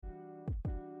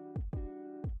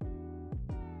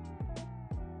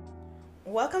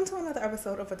Welcome to another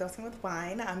episode of Adulting with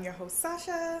Wine. I'm your host,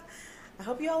 Sasha. I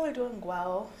hope you all are doing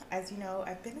well. As you know,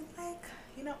 I've been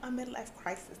in a midlife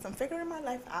crisis. I'm figuring my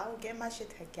life out, getting my shit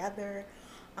together.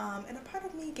 And a part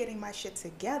of me getting my shit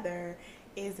together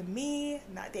is me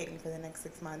not dating for the next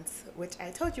 6 months, which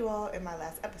I told you all in my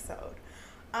last episode.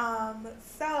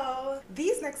 So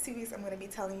these next 2 weeks, I'm going to be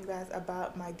telling you guys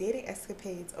about my dating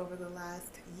escapades over the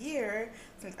last year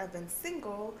since I've been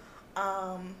single.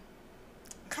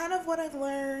 Kind of what I've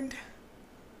learned.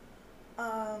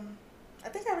 I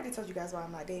think I already told you guys why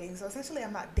I'm not dating. So essentially,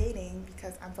 I'm not dating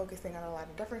because I'm focusing on a lot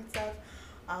of different stuff.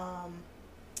 Um,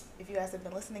 if you guys have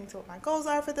been listening to what my goals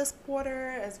are for this quarter,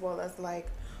 as well as like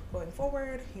going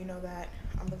forward, you know that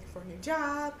I'm looking for a new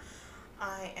job.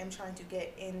 I am trying to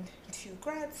get into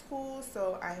grad school,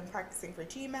 so I am practicing for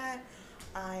GMAT.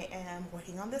 I am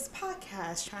working on this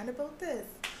podcast, trying to build this,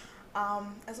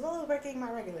 as well as working my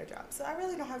regular job. So I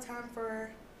really don't have time for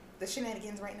the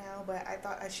shenanigans right now, but I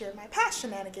thought I'd share my past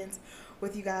shenanigans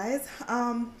with you guys.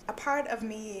 A part of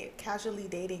me casually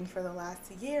dating for the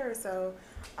last year or so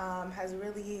has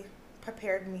really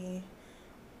prepared me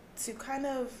to kind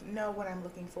of know what I'm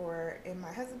looking for in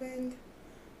my husband.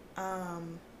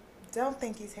 Don't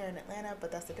think he's here in Atlanta,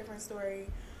 but that's a different story.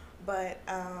 But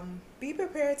be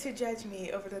prepared to judge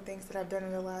me over the things that I've done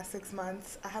in the last 6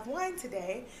 months. I have wine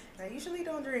today, and I usually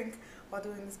don't drink while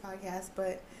doing this podcast,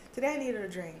 but today I needed a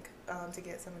drink to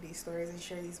get some of these stories and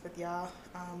share these with y'all.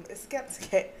 It's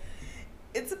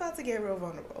about to get real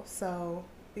vulnerable, so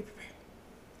be prepared.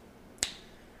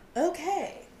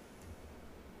 Okay,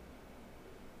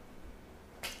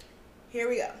 here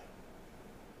we go.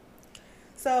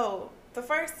 So the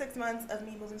first 6 months of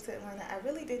me moving to Atlanta, I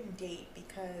really didn't date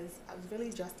because I was really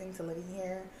adjusting to living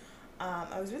here.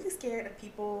 I was really scared of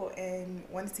people and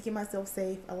wanted to keep myself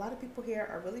safe. A lot of people here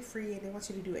are really free and they want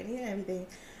you to do any and everything.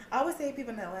 I always say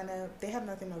people in Atlanta, they have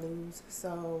nothing to lose.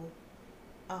 So,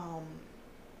 um,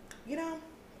 you know,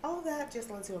 all of that just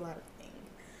led to a lot of things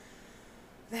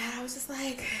that I was just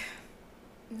like,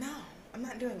 no, I'm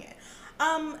not doing it.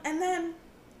 And then,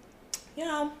 you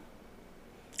know,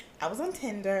 I was on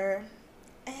Tinder,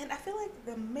 and I feel like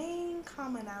the main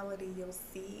commonality you'll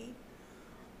see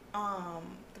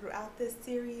throughout this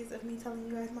series of me telling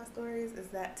you guys my stories is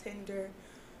that Tinder,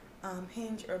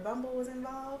 Hinge, or Bumble was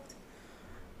involved.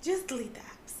 Just delete the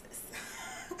apps, sis.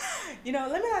 Let me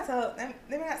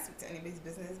not speak to anybody's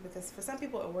business because for some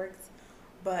people it works,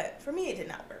 but for me it did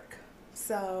not work.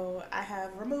 So I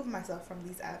have removed myself from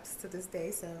these apps to this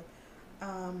day. So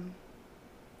um,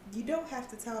 you don't have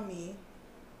to tell me.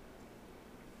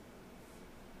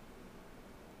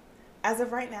 As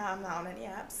of right now, I'm not on any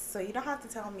apps, so you don't have to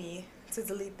tell me to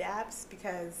delete the apps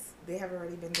because they have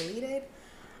already been deleted.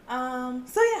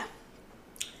 So yeah,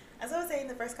 as I was saying,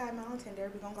 the first guy I met on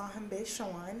Tinder, we're gonna call him Big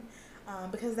Sean,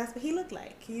 because that's what he looked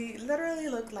like. He literally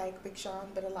looked like Big Sean,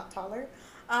 but a lot taller.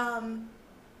 Um,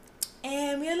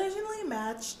 and we originally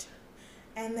matched,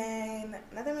 and then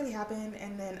nothing really happened,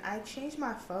 and then I changed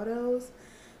my photos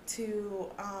to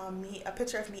me a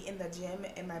picture of me in the gym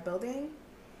in my building.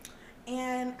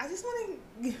 And I just want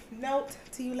to note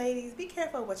to you ladies, be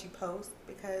careful what you post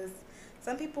because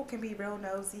some people can be real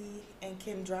nosy and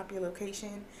can drop your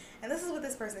location. And this is what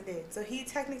this person did. So he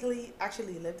technically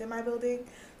actually lived in my building.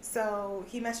 So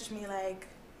he messaged me like,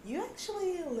 you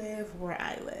actually live where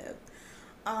I live.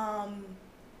 Um,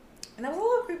 and I was a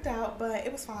little creeped out, but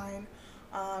it was fine.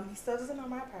 He still doesn't know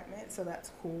my apartment, so that's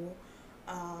cool.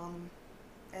 Um,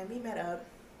 and we met up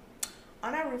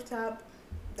on our rooftop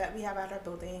that we have at our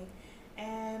building,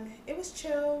 and it was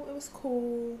chill. It was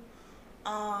cool.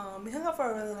 We hung out for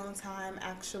a really long time,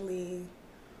 actually.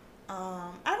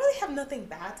 I really have nothing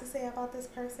bad to say about this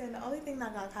person. The only thing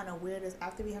that got kind of weird is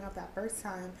after we hung out that first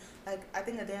time, like I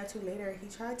think a day or two later, he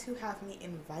tried to have me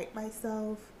invite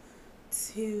myself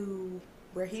to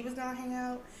where he was gonna hang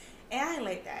out, and I ain't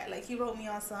like that. Like he wrote me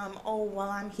on some, oh, while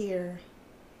I'm here.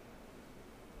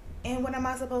 And what am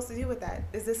I supposed to do with that?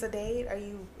 Is this a date? Are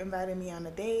you inviting me on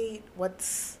a date?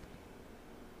 What's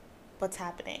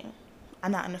happening?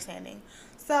 I'm not understanding.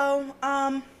 So,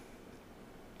 that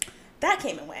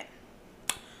came and went.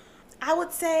 I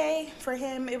would say for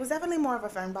him, it was definitely more of a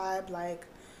fun vibe. Like,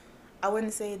 I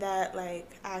wouldn't say that like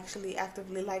I actually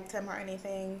actively liked him or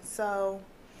anything. So,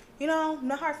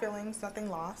 no hard feelings, nothing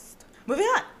lost. Moving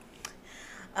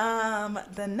on.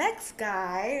 The next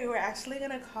guy we're actually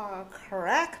gonna call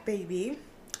Crack Baby,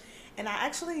 and I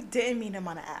actually didn't meet him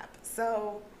on an app.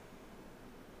 So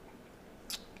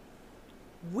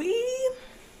we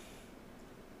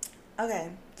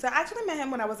okay. So I actually met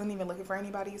him when I wasn't even looking for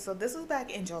anybody. So this was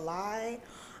back in July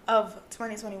of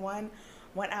 2021.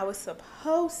 when I was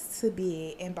supposed to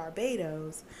be in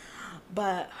Barbados,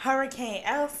 but Hurricane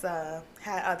Elsa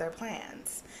had other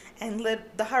plans. And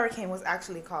the hurricane was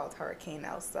actually called Hurricane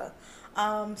Elsa.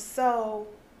 So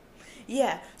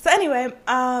yeah. So anyway,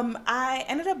 I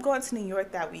ended up going to New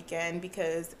York that weekend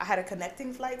because I had a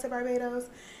connecting flight to Barbados.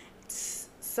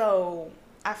 So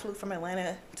I flew from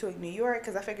Atlanta to New York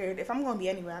because I figured if I'm going to be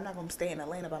anywhere, I'm not going to stay in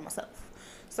Atlanta by myself.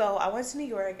 So I went to New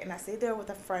York and I stayed there with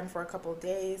a friend for a couple of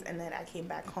days, and then I came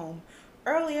back home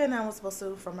earlier than I was supposed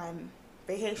to for my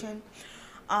vacation.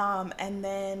 And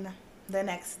then the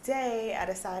next day, I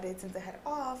decided since I had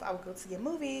off, I would go to see a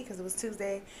movie because it was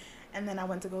Tuesday. And then I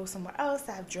went to go somewhere else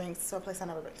to have drinks to a place I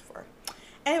never been before.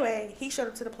 Anyway, he showed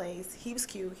up to the place. He was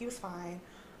cute. He was fine.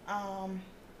 Um,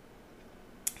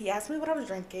 he asked me what I was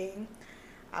drinking.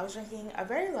 I was drinking a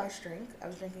very large drink. I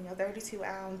was drinking a 32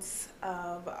 ounce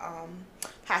of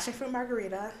passion fruit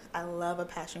margarita. I love a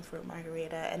passion fruit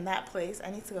margarita. And that place,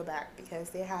 I need to go back because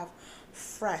they have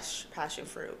fresh passion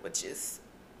fruit, which is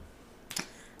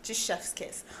just chef's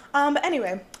kiss. But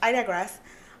anyway, I digress.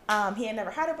 He had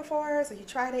never had it before, so he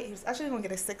tried it. He was actually going to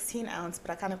get a 16 ounce,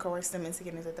 but I kind of coerced him into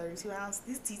getting a 32 ounce.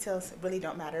 These details really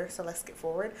don't matter, so let's skip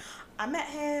forward. I met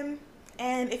him,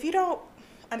 and if you don't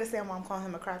understand why I'm calling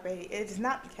him a crack baby, it is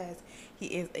not because he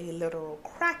is a literal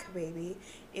crack baby.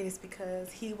 It is because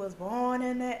he was born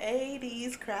in the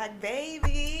 80s, crack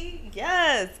baby.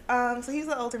 Yes. So he's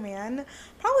an older man,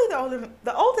 probably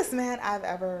the oldest man I've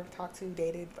ever talked to,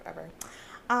 dated, whatever.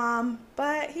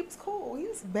 But he was cool. He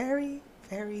was very,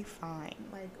 very fine.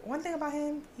 Like, one thing about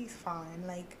him, he's fine.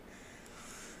 Like,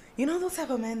 you know those type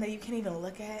of men that you can't even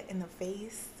look at in the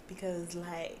face because,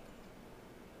 like,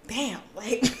 damn,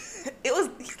 like,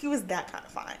 he was that kind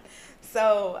of fine.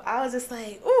 So I was just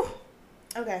like, ooh,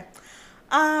 okay.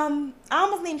 I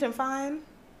almost named him Fine.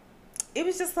 It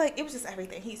was just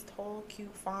everything. He's tall,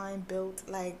 cute, fine, built.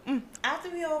 Like, after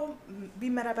we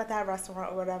met up at that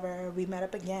restaurant or whatever, we met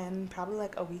up again probably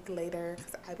like a week later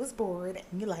because I was bored.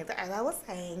 And as I was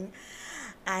saying,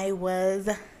 I was,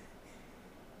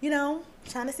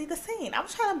 trying to see the scene. I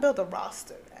was trying to build a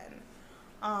roster then.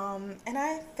 And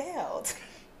I failed.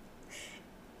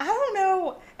 I don't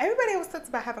know. Everybody always talks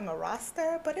about having a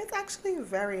roster, but it's actually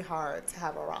very hard to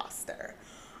have a roster.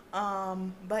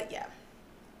 But yeah.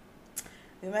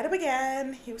 We met up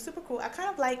again. He was super cool. I kind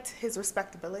of liked his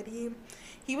respectability.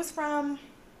 He was from,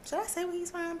 should I say where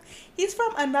he's from? He's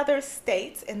from another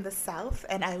state in the South,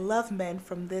 and I love men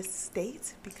from this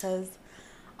state because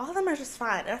all of them are just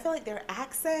fine. And I feel like their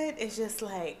accent is just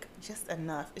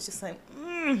enough. It's just like,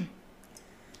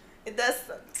 it does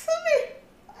something to me.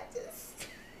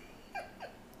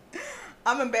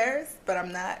 I'm embarrassed, but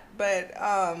I'm not. But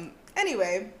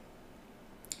anyway,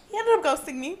 he ended up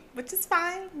ghosting me, which is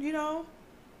fine,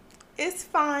 It's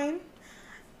fine.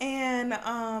 And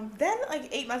then like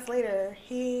 8 months later,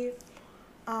 he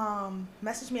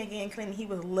messaged me again claiming he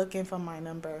was looking for my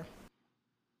number.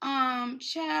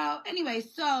 Child. Anyway,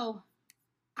 so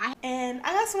I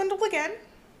got swindled again.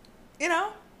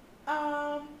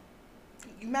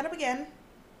 Met up again.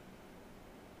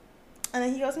 And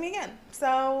then he ghosted me again.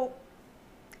 So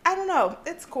I don't know.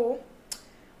 It's cool.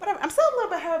 Whatever. I'm still a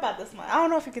little bit hurt about this one. I don't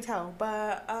know if you can tell,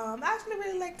 but I actually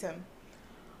really liked him.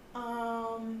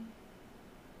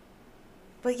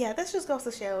 But yeah, this just goes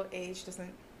to show age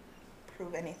doesn't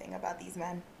prove anything about these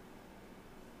men.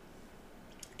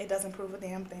 It doesn't prove a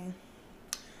damn thing.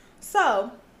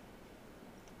 So,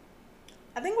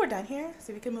 I think we're done here,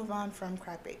 so we can move on from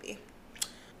Crack Baby.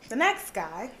 The next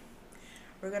guy,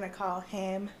 we're going to call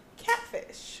him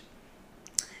Catfish.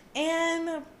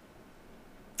 And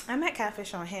I met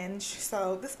Catfish on Hinge,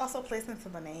 so this also plays into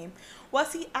the name.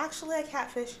 Was he actually a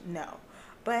catfish? No.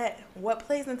 But what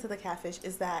plays into the catfish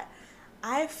is that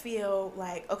I feel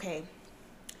like, okay,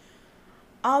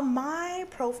 on my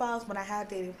profiles, when I have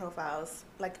dating profiles,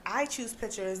 like I choose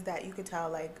pictures that you could tell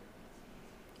like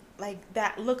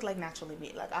that look like naturally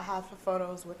me. Like I have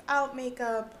photos without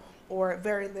makeup or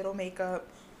very little makeup.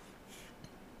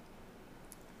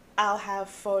 I'll have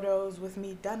photos with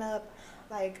me done up.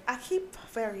 Like I keep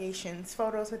variations,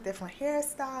 photos with different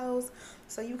hairstyles,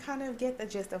 so you kind of get the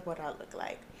gist of what I look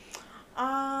like.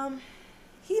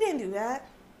 He didn't do that.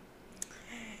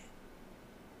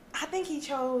 I think he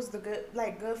chose the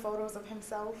good photos of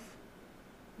himself.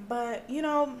 But,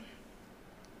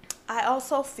 I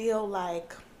also feel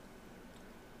like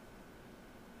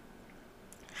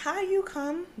how you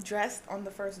come dressed on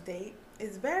the first date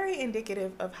is very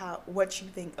indicative of what you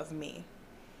think of me.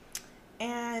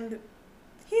 And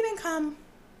he didn't come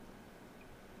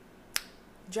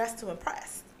dressed to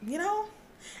impress,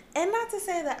 And not to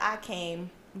say that I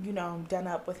came you know, done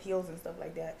up with heels and stuff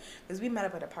like that, because we met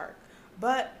up at a park.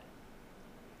 But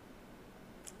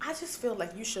I just feel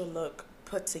like you should look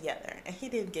put together, and he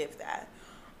didn't give that.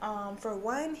 For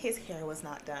one, his hair was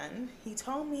not done. He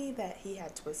told me that he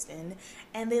had twists in,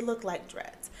 and they look like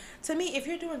dreads. To me, if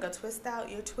you're doing a twist out,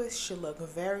 your twist should look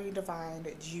very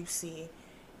defined, juicy.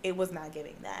 It was not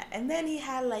giving that. And then he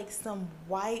had like some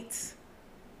white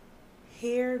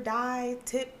hair dye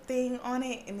tip thing on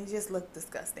it, and it just looked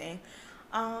disgusting.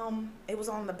 It was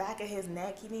on the back of his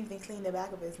neck. He didn't even clean the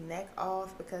back of his neck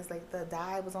off because like the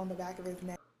dye was on the back of his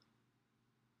neck.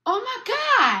 Oh my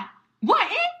God!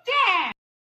 What is that?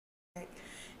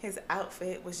 His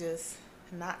outfit was just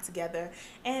not together.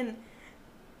 And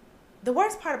the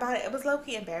worst part about it, it was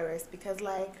low-key embarrassed because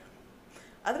like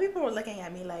other people were looking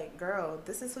at me like, girl,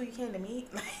 this is who you came to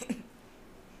meet? Like,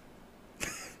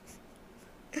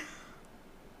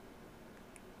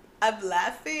 I'm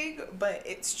laughing, but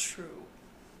it's true.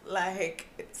 Like,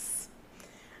 it's,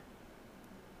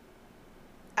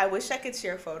 I wish I could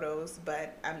share photos,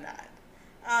 but I'm not.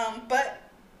 But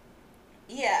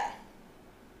yeah.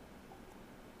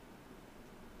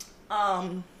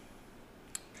 Um,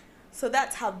 so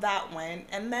that's how that went.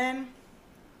 And then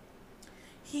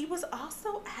he was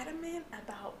also adamant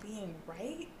about being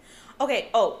right. Okay,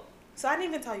 oh, so I didn't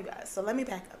even tell you guys. So let me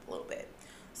back up a little bit.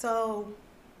 So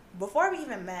before we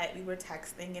even met, we were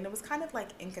texting, and it was kind of like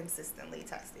inconsistently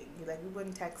texting. Like, we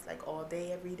wouldn't text like all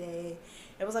day, every day.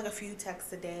 It was like a few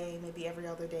texts a day, maybe every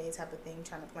other day type of thing,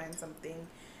 trying to plan something.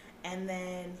 And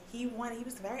then he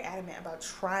was very adamant about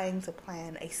trying to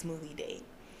plan a smoothie date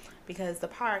because the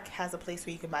park has a place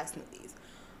where you can buy smoothies.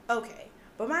 Okay,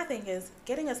 but my thing is,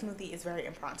 getting a smoothie is very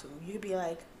impromptu. You could be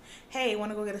like, hey,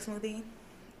 want to go get a smoothie?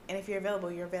 And if you're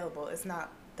available, you're available. It's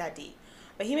not that deep.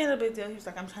 But he made a big deal. He was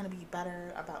like, I'm trying to be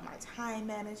better about my time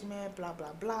management, blah,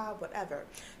 blah, blah, whatever.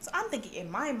 So I'm thinking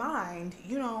in my mind,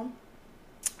 you know,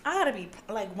 I gotta be,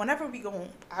 like, whenever we go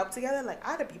out together, like,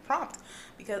 I gotta be prompt.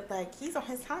 Because, like, he's on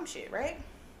his time shit, right?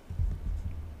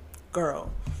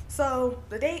 Girl. So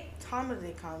the time of the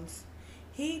day comes.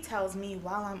 He tells me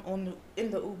while I'm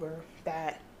in the Uber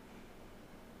that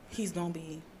he's gonna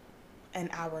be an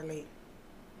hour late.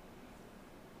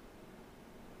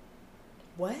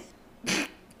 What?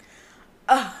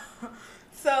 uh,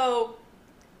 so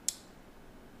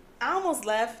I almost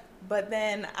left, but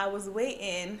then I was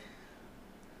waiting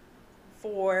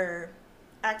for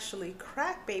actually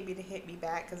Crack Baby to hit me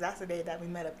back because that's the day that we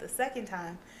met up the second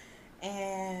time.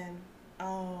 And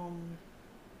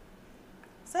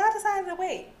so I decided to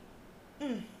wait.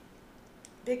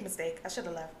 Big mistake. I should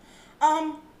have left.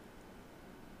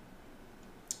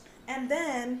 And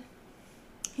then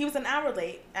he was an hour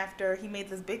late after he made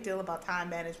this big deal about time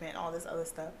management and all this other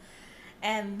stuff.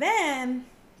 And then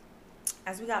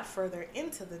as we got further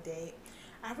into the date,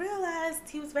 I realized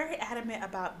he was very adamant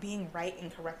about being right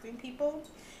and correcting people.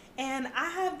 And I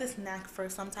have this knack for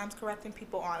sometimes correcting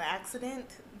people on accident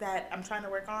that I'm trying to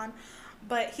work on,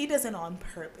 but he does it on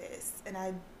purpose, and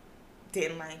I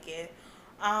didn't like it.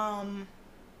 And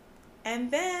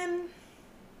then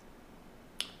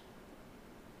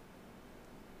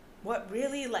what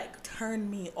really like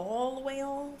turned me all the way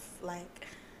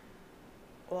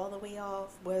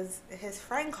off, was his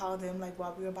friend called him like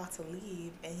while we were about to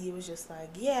leave, and he was just like,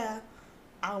 yeah,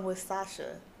 I'm with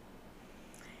Sasha.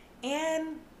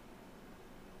 And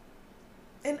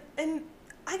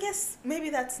I guess maybe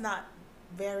that's not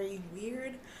very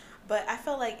weird, but I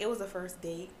felt like it was a first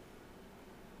date.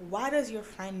 Why does your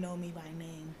friend know me by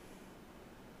name?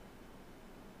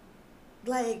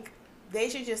 Like, they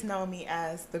should just know me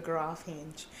as the girl off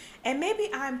Hinge. And maybe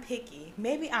I'm picky.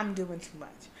 Maybe I'm doing too much.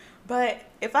 But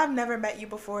if I've never met you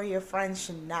before, your friends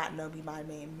should not know me by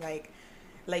name. Like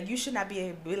you should not be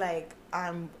able to be like,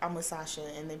 I'm with Sasha,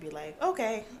 and then be like,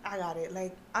 okay, I got it.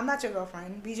 Like, I'm not your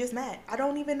girlfriend. We just met. I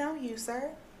don't even know you,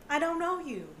 sir. I don't know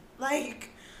you.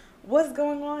 Like, what's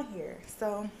going on here?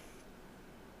 So,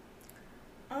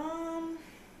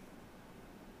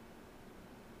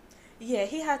 yeah,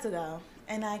 he had to go,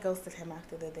 and I ghosted him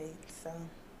after the date. So,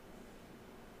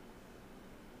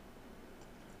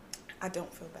 I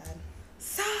don't feel bad.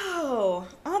 So,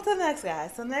 on to the next guy.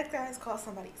 So, the next guy is called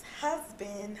somebody's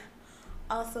husband.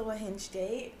 Also a Hinge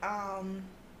date.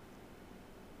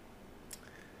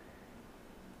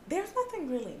 There's nothing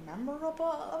really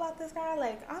memorable about this guy.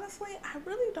 Like, honestly, I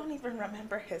really don't even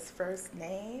remember his first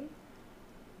name.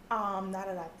 Now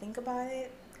that I think about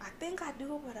it, I think I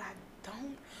do, but I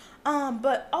don't.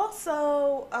 But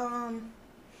also,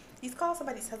 he's called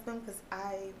somebody's husband because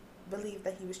I believe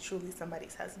that he was truly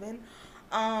somebody's husband.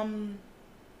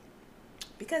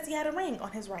 Because he had a ring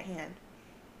on his right hand,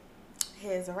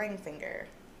 his ring finger.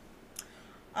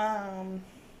 Um,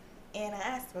 and I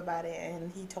asked him about it,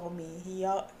 and he told me he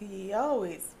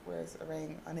always wears a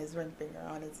ring on his ring finger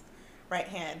on his right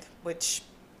hand, which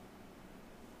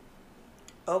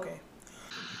okay.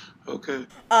 Okay.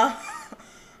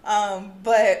 Uh,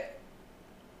 but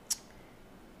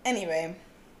anyway,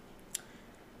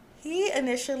 he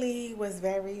initially was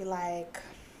very like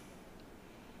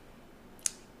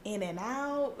in and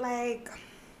out, like,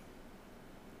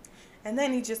 and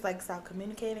then he just like stopped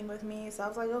communicating with me. So I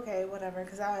was like, okay, whatever,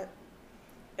 because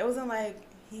it wasn't like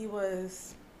he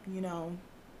was, you know,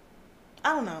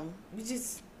 I don't know,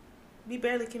 we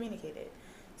barely communicated.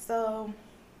 So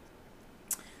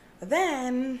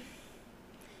then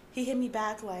he hit me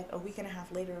back like a week and a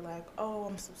half later, like, oh,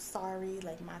 I'm so sorry,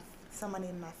 like my somebody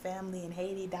in my family in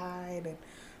Haiti died, and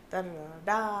da da da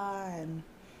da, and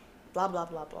blah blah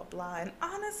blah blah blah. And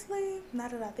honestly, now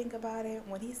that I think about it,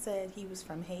 when he said he was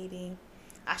from Haiti,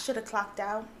 I should have clocked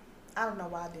out. I don't know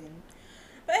why I didn't.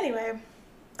 But anyway,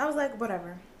 I was like,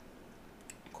 whatever,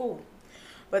 cool.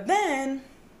 But then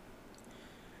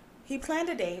he planned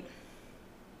a date.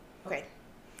 Okay,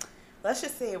 let's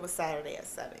just say it was Saturday at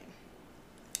 7.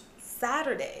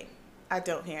 Saturday, I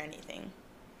don't hear anything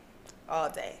all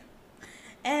day.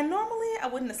 And normally I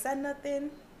wouldn't have said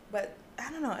nothing, but I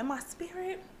don't know, in my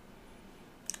spirit,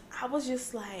 I was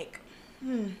just like,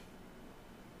 you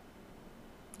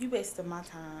wasted my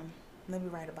time. Let me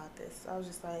write about this. I was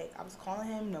just like, I was calling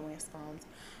him, no response.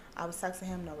 I was texting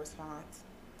him, no response.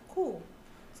 Cool.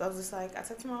 So I was just like, I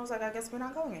texted him, I was like, I guess we're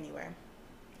not going anywhere.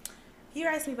 He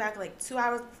writes me back like 2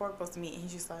 hours before we're supposed to meet, and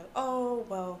he's just like, oh,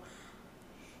 well,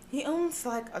 he owns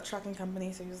like a trucking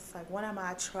company, so he was just like, one of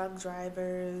my truck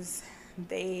drivers,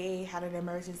 they had an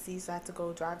emergency, so I had to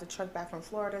go drive the truck back from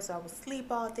Florida, so I would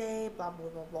sleep all day, blah, blah,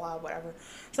 blah, blah, whatever.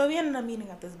 So we ended up meeting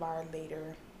at this bar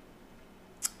later,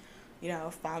 you know,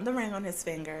 found the ring on his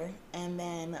finger, and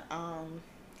then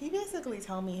he basically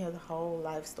told me his whole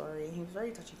life story. He was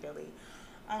very touchy-feely.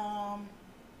 Um,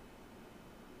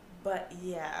 but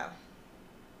yeah.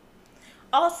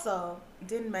 Also,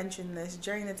 didn't mention this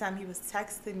during the time he was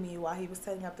texting me while he was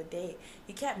setting up the date.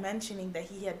 He kept mentioning that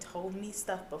he had told me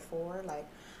stuff before, like,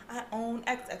 I own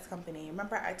XX company.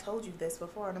 Remember, I told you this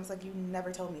before, and I was like, you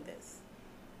never told me this.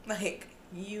 Like,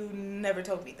 you never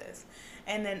told me this.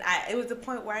 And then it was the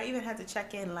point where I even had to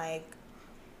check in, like,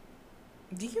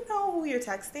 do you know who you're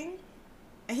texting?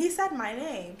 And he said my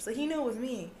name, so he knew it was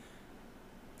me.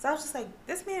 So I was just like,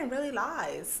 this man really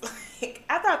lies. Like,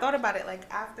 after I thought about it, like,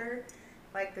 after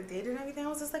like the date and everything, I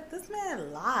was just like, this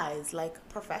man lies like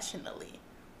professionally.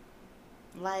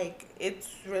 Like, it's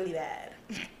really bad.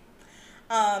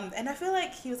 And I feel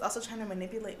like he was also trying to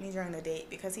manipulate me during the date,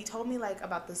 because he told me like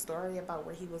about the story about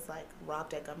where he was like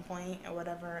robbed at gunpoint or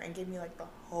whatever, and gave me like the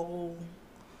whole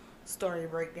story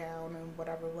breakdown and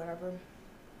whatever, whatever.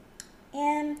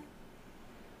 And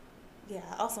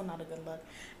yeah, also not a good look.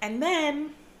 And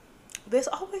then there's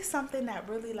always something that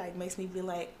really like makes me be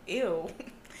like, ew.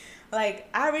 Like,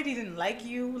 I already didn't like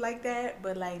you like that,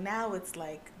 but like now it's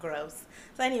like gross.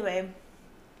 So anyway,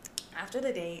 after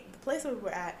the date, the place where we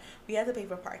were at, we had to pay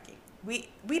for parking. We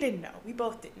didn't know. We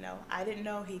both didn't know. I didn't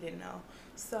know. He didn't know.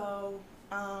 So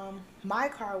my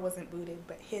car wasn't booted,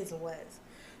 but his was.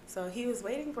 So he was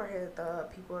waiting for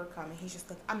the people to come, and he's just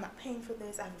like, I'm not paying for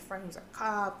this. I have a friend who's a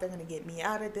cop. They're gonna get me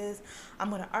out of this. I'm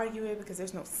gonna argue it because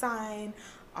there's no sign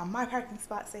on my parking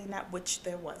spot saying that, which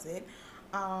there wasn't.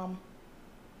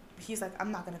 He's like,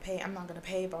 I'm not gonna pay. I'm not gonna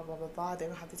pay. Blah blah blah blah. They're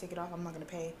gonna have to take it off. I'm not gonna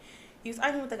pay. He was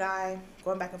arguing with the guy,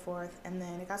 going back and forth, and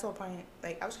then it got to a point,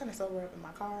 like, I was trying to sober up in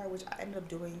my car, which I ended up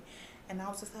doing, and I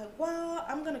was just like, well,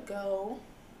 I'm gonna go.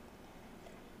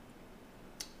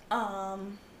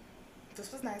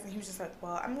 This was nice, and he was just like,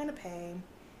 well, I'm gonna pay. And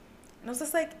I was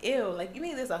just like, ew, like, you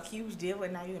made this a huge deal,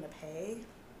 and now you're gonna pay?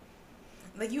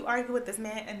 Like, you argue with this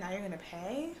man, and now you're gonna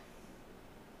pay?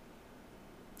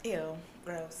 Ew,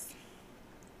 gross.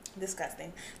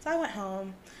 Disgusting. So I went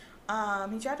home.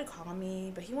 He tried to call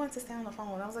me, but he wanted to stay on the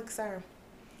phone. I was like, sir,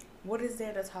 what is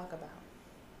there to talk about?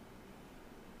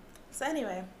 So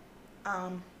anyway,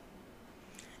 and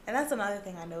that's another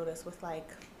thing I noticed with like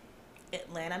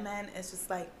Atlanta men. It's just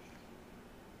like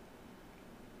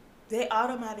they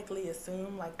automatically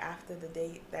assume like after the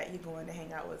date that you're going to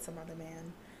hang out with some other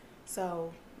man.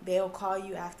 So they'll call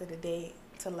you after the date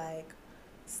to like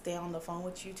stay on the phone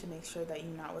with you to make sure that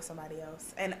you're not with somebody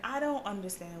else. And I don't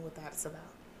understand what that's about.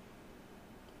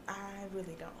 I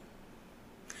really don't.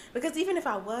 Because even if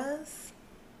I was,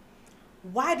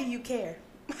 why do you care?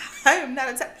 I am not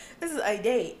a this is a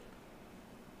date.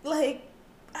 Like,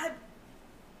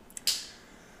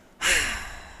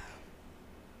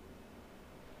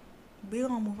 we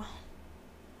gonna move on.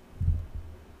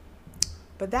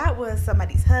 But that was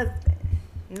somebody's husband.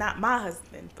 Not my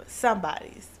husband, but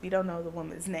somebody's. We don't know the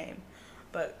woman's name.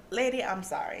 But lady, I'm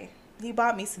sorry. He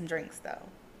bought me some drinks though.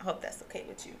 I hope that's okay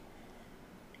with you.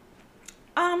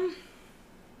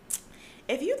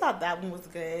 If you thought that one was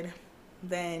good,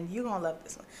 then you're gonna love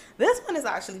this one. This one is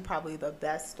actually probably the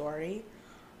best story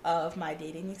of my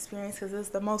dating experience because it's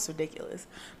the most ridiculous.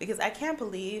 Because I can't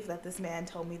believe that this man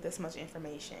told me this much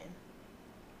information.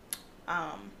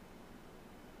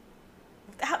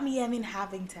 Without me even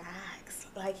having to ask.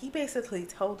 Like, he basically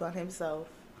told on himself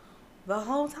the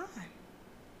whole time.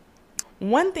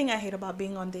 One thing I hate about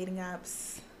being on dating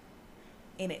apps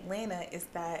in Atlanta is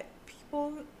that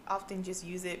people often just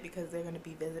use it because they're going to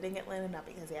be visiting Atlanta, not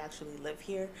because they actually live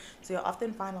here. So you'll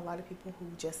often find a lot of people who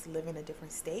just live in a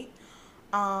different state.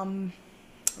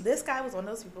 This guy was one of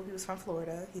those people. He was from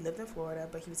Florida. He lived in Florida,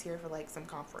 but he was here for like some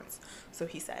conference. So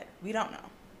he said, we don't know.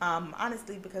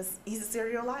 Honestly, because he's a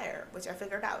serial liar, which I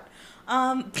figured out.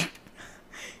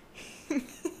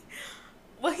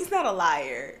 Well, he's not a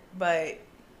liar, but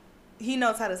he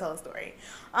knows how to tell a story.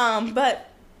 But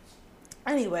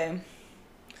anyway,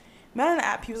 met on the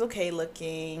app. He was okay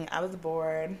looking. I was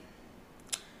bored.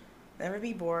 Never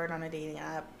be bored on a dating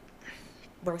app.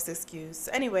 Worst excuse.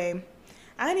 So anyway,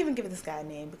 I didn't even give this guy a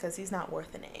name because he's not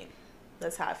worth a name.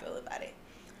 That's how I feel about it.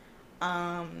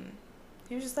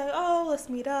 He was just like, oh, let's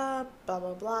meet up, blah,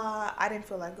 blah, blah. I didn't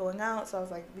feel like going out, so I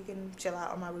was like, we can chill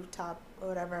out on my rooftop or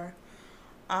whatever.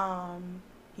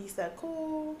 He said,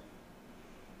 cool.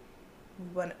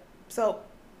 So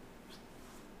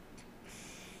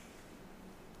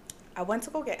I went to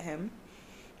go get him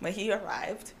when he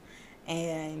arrived,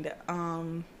 and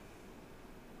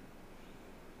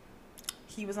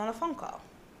he was on a phone call.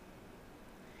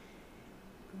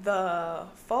 The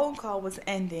phone call was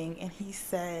ending, and he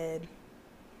said,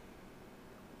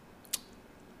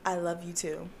 I love you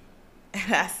too.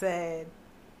 And I said,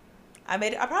 I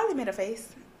probably made a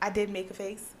face. I did make a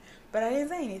face, but I didn't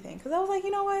say anything because I was like, you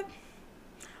know what?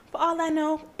 For all I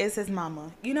know, it's his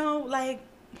mama. You know, like,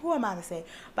 who am I to say?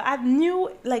 But I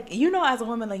knew, like, you know, as a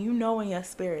woman, like, you know in your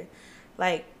spirit,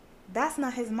 like, that's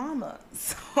not his mama.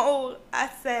 So I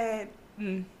said,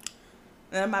 none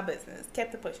of my business.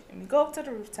 Kept it pushing. We go up to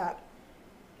the rooftop.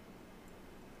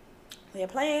 They're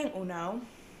playing Uno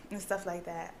and stuff like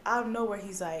that. Out of nowhere,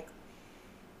 he's like,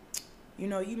 you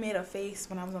know, you made a face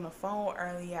when I was on the phone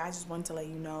earlier. I just wanted to let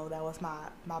you know that was my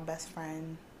best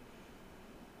friend,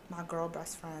 my girl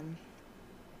best friend.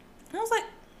 And I was like,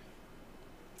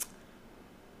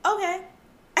 okay.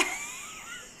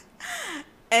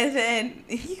 And then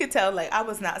you could tell, like, I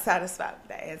was not satisfied with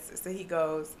that answer. So he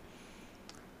goes,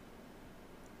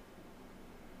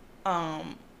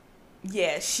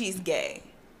 yeah, she's gay.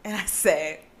 And I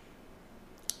said,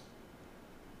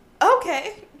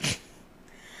 okay.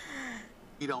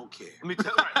 We don't care. Let me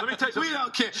tell you something. We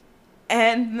don't care.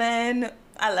 And then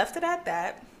I left it at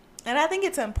that. And I think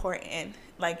it's important,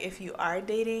 like, if you are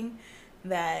dating,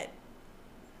 that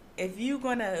if you're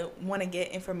going to want to get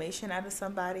information out of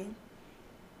somebody,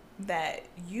 that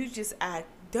you just act,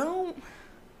 don't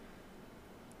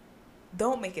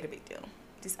make it a big deal.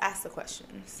 Just ask the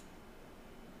questions.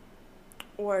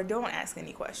 Or don't ask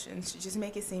any questions. Just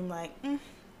make it seem like,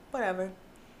 whatever.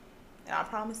 And I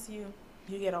promise you,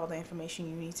 you get all the information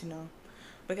you need to know.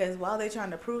 Because while they're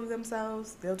trying to prove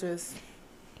themselves, they'll just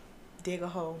dig a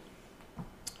hole.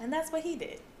 And that's what he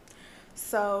did.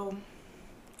 So,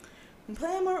 I'm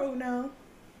playing more Uno.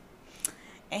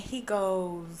 And he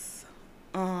goes,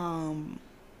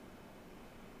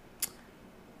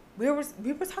 we were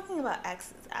talking about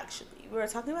exes, actually. We were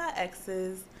talking about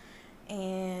exes.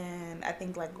 And I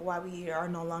think, like, why we are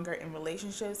no longer in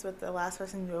relationships with the last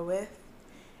person we were with.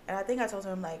 And I think I told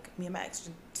him, like, me and my ex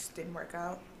just didn't work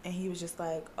out. And he was just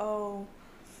like, oh,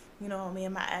 you know, me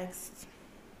and my ex,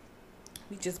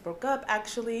 we just broke up,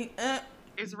 actually.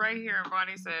 It's right here. And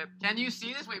Bonnie said, can you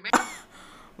see this? Wait,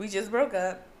 we just broke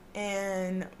up.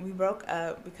 And we broke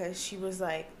up because she was,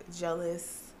 like,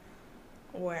 jealous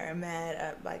or mad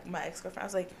at, like, my ex-girlfriend. I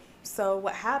was like, so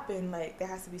what happened? Like, there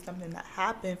has to be something that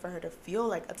happened for her to feel,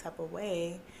 like, a type of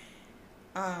way.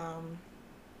 And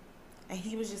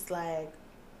he was just like,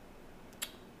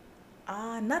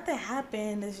 nothing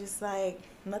happened. It's just like,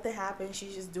 nothing happened.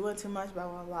 She's just doing too much, blah,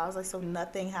 blah, blah. I was like, so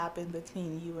nothing happened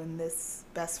between you and this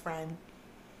best friend.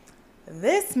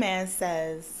 This man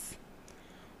says,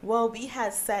 well, we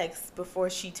had sex before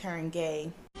she turned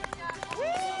gay.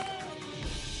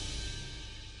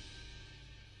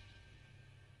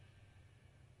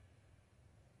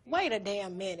 Wait a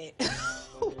damn minute.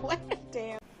 Wait a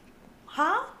damn.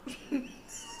 Huh?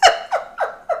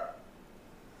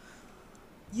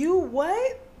 You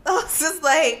what? I was just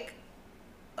like,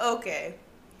 okay.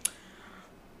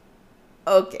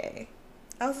 Okay.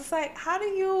 I was just like, how do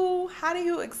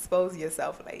you expose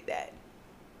yourself like that?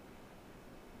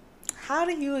 How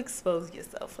do you expose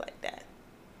yourself like that?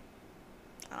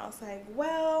 I was like,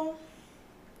 well,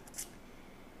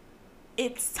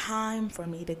 it's time for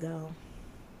me to go.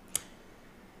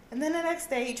 And then the next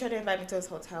day, he tried to invite me to his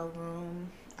hotel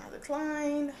room. I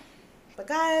declined. But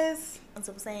guys, as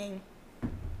I was saying,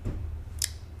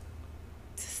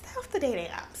 just stay off the dating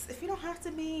apps. If you don't have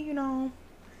to be,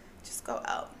 just go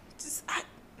out. Just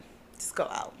go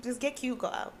out. Just get cute, go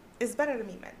out. It's better to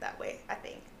be met that way, I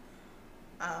think.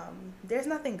 There's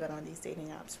nothing good on these dating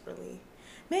apps, really.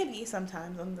 Maybe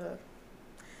sometimes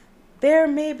there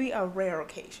may be a rare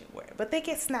occasion but they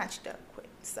get snatched up quick.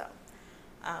 So,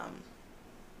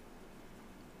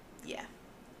 yeah.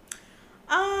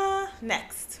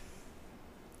 Next.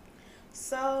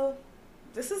 So,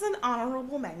 this is an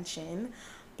honorable mention,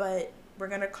 but we're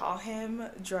gonna call him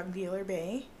Drug Dealer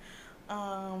Bay.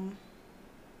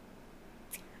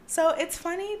 So it's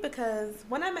funny because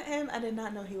when I met him, I did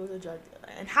not know he was a drug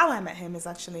dealer, and how I met him is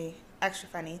actually extra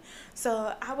funny.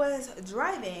 So I was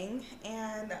driving,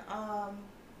 and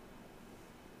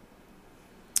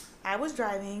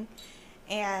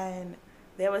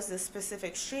there was this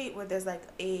specific street where there's like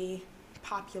a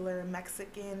popular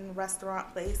Mexican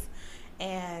restaurant place,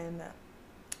 and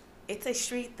it's a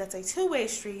street that's a two-way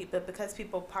street, but because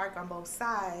people park on both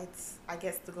sides, I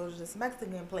guess to go to this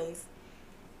Mexican place,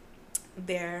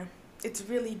 it's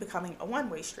really becoming a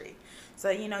one-way street. So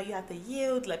you have to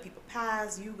yield, let people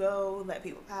pass, you go, let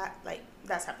people pass, like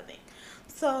that type of thing.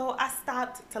 So I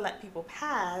stopped to let people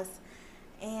pass,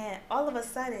 and all of a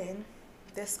sudden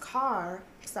this car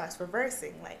starts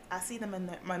reversing. Like I see them in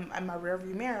my rear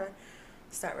view mirror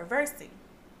start reversing.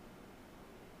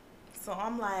 So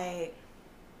I'm like,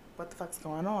 what the fuck's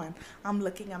going on? I'm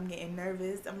looking, I'm getting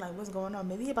nervous. I'm like, what's going on?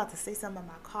 Maybe he about to say something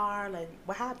about my car. Like,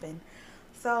 what happened?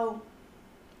 So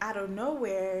out of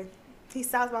nowhere, he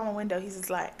stops by my window. He's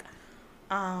just like,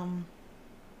 I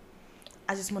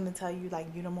just want to tell you, like,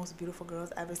 you're the most beautiful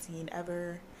girls ever seen,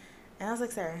 ever. And I was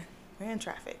like, sir, we're in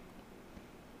traffic.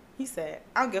 He said,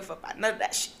 I don't give a fuck about none of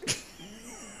that shit.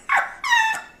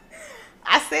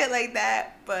 I said it like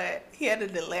that, but he had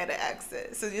an Atlanta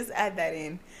accent, so just add that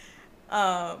in.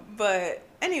 But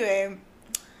anyway,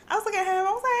 I was looking at him.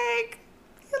 I was like,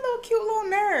 he's a little cute little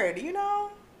nerd,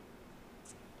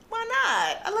 Why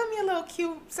not? I love me a little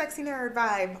cute, sexy nerd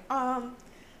vibe. So I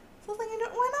was like,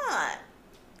 why not?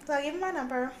 So I gave him my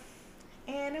number,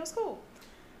 and it was cool.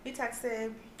 We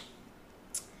texted,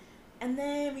 and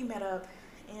then we met up,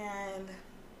 and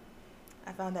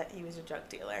I found that he was a drug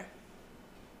dealer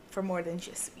for more than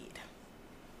just weed.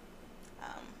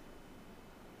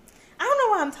 I don't know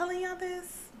why I'm telling y'all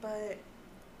this, but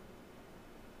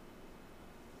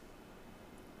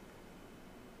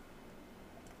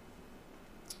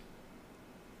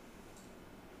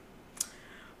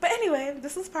anyway,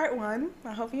 this is part 1.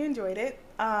 I hope you enjoyed it.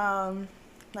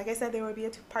 Like I said, there will be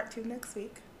a part 2 next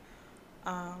week.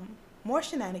 More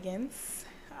shenanigans.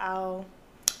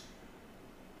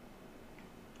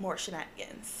 More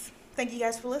shenanigans. Thank you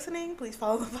guys for listening. Please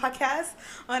follow the podcast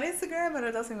on Instagram at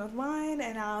Adulting with Wine,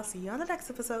 and I'll see you on the next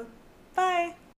episode. Bye.